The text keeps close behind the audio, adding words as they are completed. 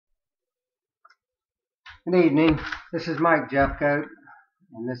Good evening. This is Mike Jeffcoat,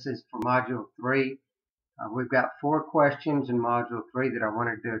 and this is for Module 3. We've got 4 questions in Module 3 that I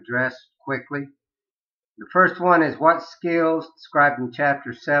wanted to address quickly. The first one is what skills described in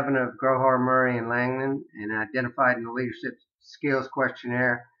Chapter 7 of Grohar, Murray, and Langland and identified in the Leadership Skills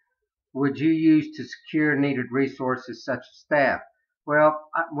Questionnaire would you use to secure needed resources such as staff? Well,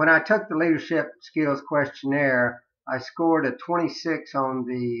 when I took the Leadership Skills Questionnaire, I scored a 26 on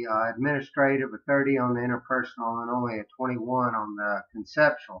the administrative, a 30 on the interpersonal, and only a 21 on the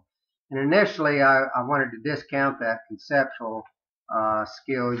conceptual. And initially, I wanted to discount that conceptual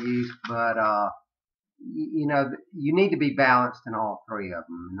skill use, but you need to be balanced in all 3 of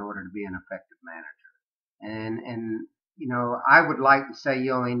them in order to be an effective manager. And I would like to say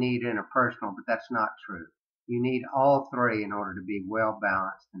you only need interpersonal, but that's not true. You need all 3 in order to be well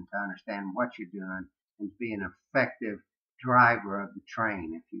balanced and to understand what you're doing and to be an effective driver of the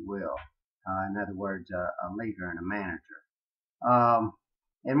train, if you will. In other words, a leader and a manager.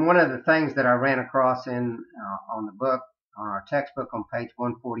 And one of the things that I ran across on the book, on our textbook on page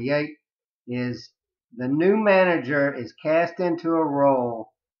 148, is the new manager is cast into a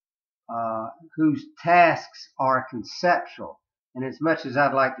role whose tasks are conceptual. And as much as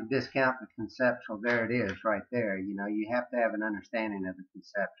I'd like to discount the conceptual, there it is right there. You have to have an understanding of the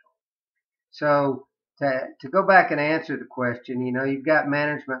conceptual. So to go back and answer the question, you've got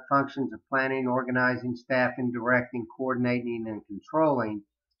management functions of planning, organizing, staffing, directing, coordinating, and controlling.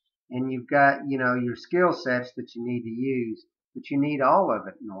 And you've got, your skill sets that you need to use, but you need all of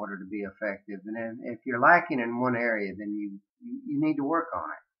it in order to be effective. And if you're lacking in one area, then you need to work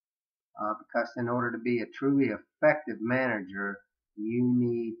on it. Because in order to be a truly effective manager, you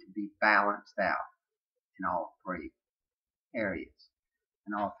need to be balanced out in all 3 areas,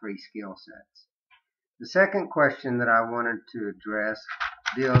 in all 3 skill sets. The second question that I wanted to address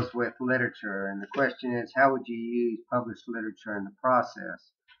deals with literature, and the question is, how would you use published literature in the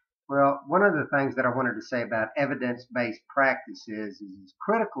process? Well, one of the things that I wanted to say about evidence-based practice is as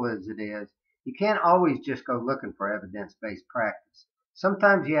critical as it is, you can't always just go looking for evidence-based practice.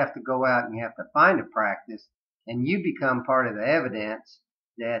 Sometimes you have to go out and you have to find a practice, and you become part of the evidence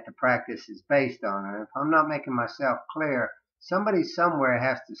that the practice is based on. And if I'm not making myself clear, somebody somewhere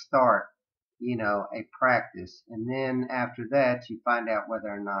has to start, a practice, and then after that you find out whether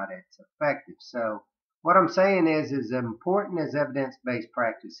or not it's effective. So what I'm saying is, as important as evidence-based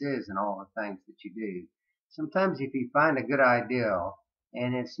practice is in all the things that you do, sometimes if you find a good idea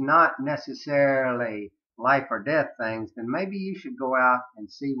and it's not necessarily life or death things, then maybe you should go out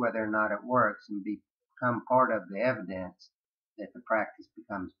and see whether or not it works and become part of the evidence that the practice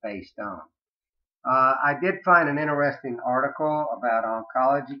becomes based on. I did find an interesting article about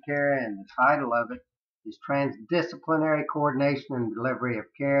oncology care, and the title of it is Transdisciplinary Coordination and Delivery of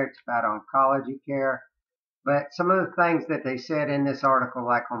Care. It's about oncology care. But some of the things that they said in this article,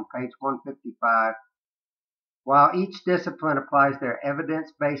 like on page 155, while each discipline applies their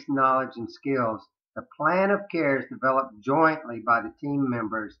evidence-based knowledge and skills, the plan of care is developed jointly by the team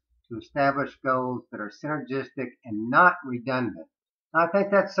members to establish goals that are synergistic and not redundant. I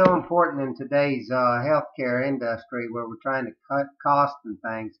think that's so important in today's healthcare industry, where we're trying to cut costs and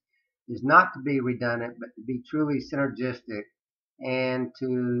things, is not to be redundant, but to be truly synergistic and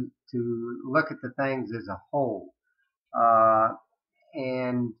to look at the things as a whole.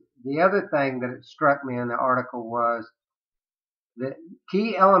 And the other thing that struck me in the article was the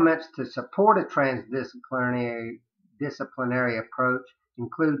key elements to support a disciplinary approach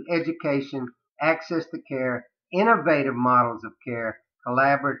include education, access to care, innovative models of care,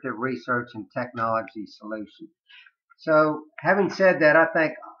 collaborative research, and technology solutions. So, having said that, I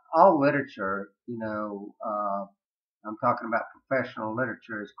think all literature, I'm talking about professional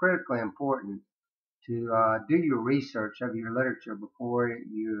literature, is critically important to do your research of your literature before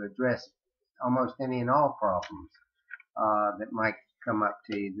you address almost any and all problems that might come up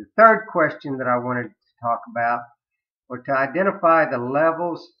to you. The third question that I wanted to talk about were to identify the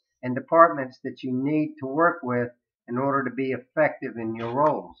levels and departments that you need to work with in order to be effective in your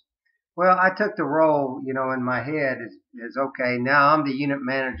roles. Well, I took the role, in my head as okay, now I'm the unit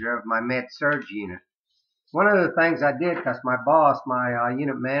manager of my med-surg unit. One of the things I did, because my boss, my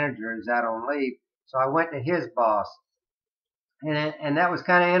unit manager, is out on leave, so I went to his boss. And that was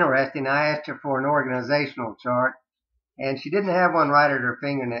kind of interesting. I asked her for an organizational chart, and she didn't have one right at her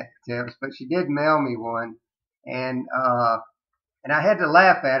fingertips, but she did mail me one. And I had to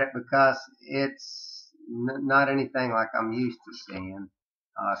laugh at it because it's not anything like I'm used to seeing.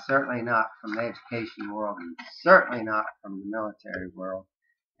 Certainly not from the education world, and certainly not from the military world.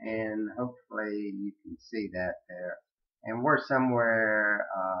 And hopefully you can see that there. And we're somewhere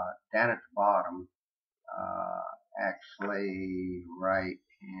down at the bottom. actually right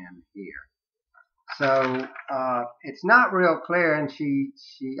in here. So it's not real clear, and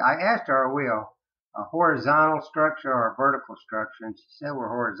I asked her, are we a horizontal structure or a vertical structure? And she said we're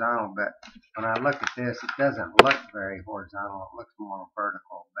horizontal, but when I look at this, it doesn't look very horizontal. It looks more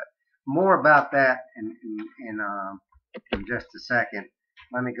vertical. But more about that in just a second.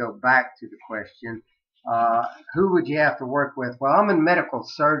 Let me go back to the question. Who would you have to work with? Well, I'm in medical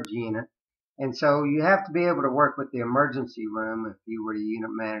surg unit, and so you have to be able to work with the emergency room if you were the unit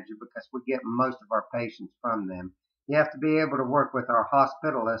manager, because we get most of our patients from them. You have to be able to work with our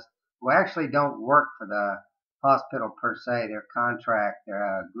hospitalists, who actually don't work for the hospital per se. They're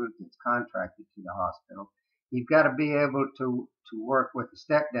a group that's contracted to the hospital. You've got to be able to work with the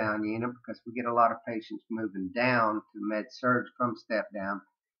step down unit, because we get a lot of patients moving down to med surg from step down.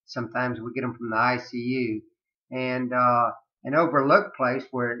 Sometimes we get them from the ICU, and an overlooked place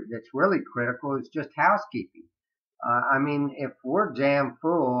where that's really critical is just housekeeping. I mean, if we're jam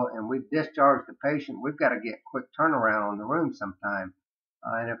full and we've discharged the patient, we've got to get quick turnaround on the room sometime.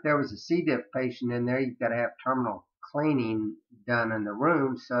 And if there was a C. diff patient in there, you've got to have terminal cleaning done in the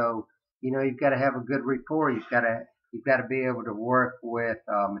room. So, you've got to have a good rapport. You've got to be able to work with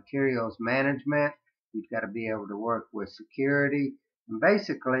materials management. You've got to be able to work with security. And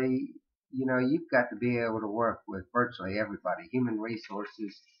basically, you've got to be able to work with virtually everybody. Human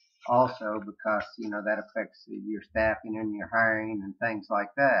resources also, because, that affects your staffing and your hiring and things like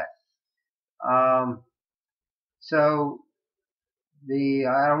that. So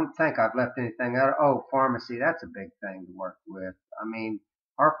I don't think I've left anything out. Oh, pharmacy, that's a big thing to work with. I mean,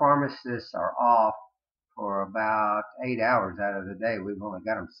 our pharmacists are off for about 8 hours out of the day. We've only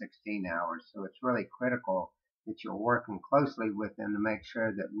got them 16 hours. So it's really critical that you're working closely with them to make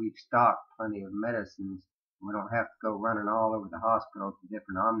sure that we've stocked plenty of medicines. We don't have to go running all over the hospital to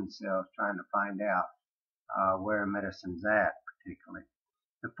different omnicells trying to find out where medicine's at, particularly.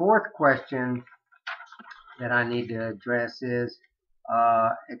 The fourth question that I need to address is,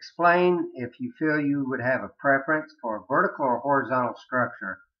 explain if you feel you would have a preference for a vertical or horizontal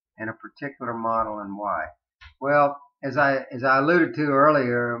structure in a particular model, and why. Well, as I alluded to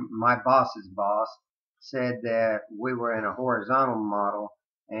earlier, my boss's boss said that we were in a horizontal model,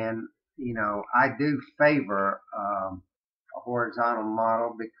 and I do favor a horizontal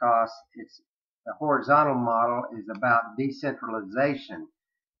model, because the horizontal model is about decentralization,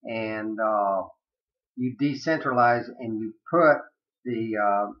 and you decentralize and you put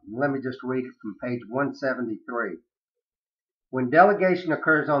let me just read it from page 173. When delegation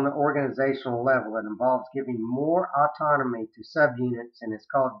occurs on the organizational level, it involves giving more autonomy to subunits and is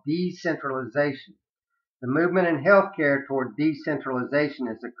called decentralization. The movement in healthcare toward decentralization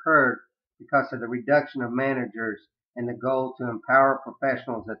has occurred because of the reduction of managers and the goal to empower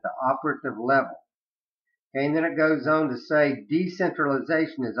professionals at the operative level. Okay, and then it goes on to say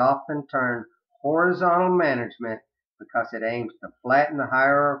decentralization is often termed horizontal management because it aims to flatten the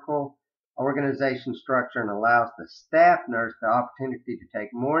hierarchical organization structure and allows the staff nurse the opportunity to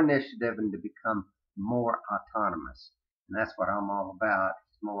take more initiative and to become more autonomous. And that's what I'm all about,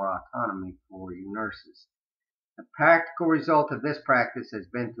 is more autonomy for you nurses. The practical result of this practice has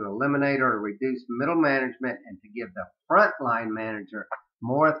been to eliminate or to reduce middle management and to give the frontline manager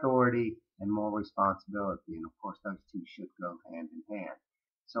more authority and more responsibility. And of course, those two should go hand in hand.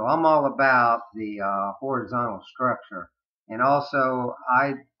 So I'm all about the horizontal structure. And also,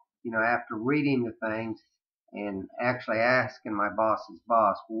 after reading the things and actually asking my boss's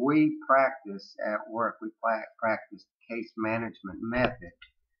boss, we practice at work, we practice case management method.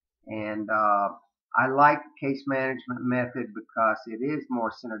 And I like the case management method because it is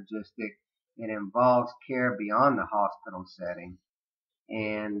more synergistic. It involves care beyond the hospital setting.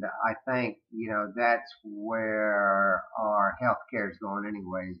 And I think, that's where our healthcare is going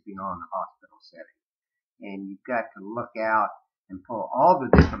anyways, beyond the hospital setting. And you've got to look out and pull all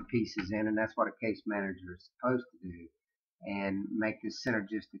the different pieces in, and that's what a case manager is supposed to do, and make this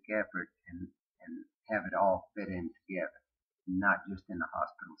synergistic effort and have it all fit in together, not just in the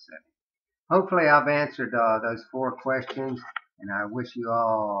hospital setting. Hopefully I've answered those 4 questions, and I wish you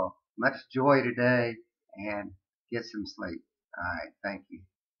all much joy today and get some sleep. All right, thank you.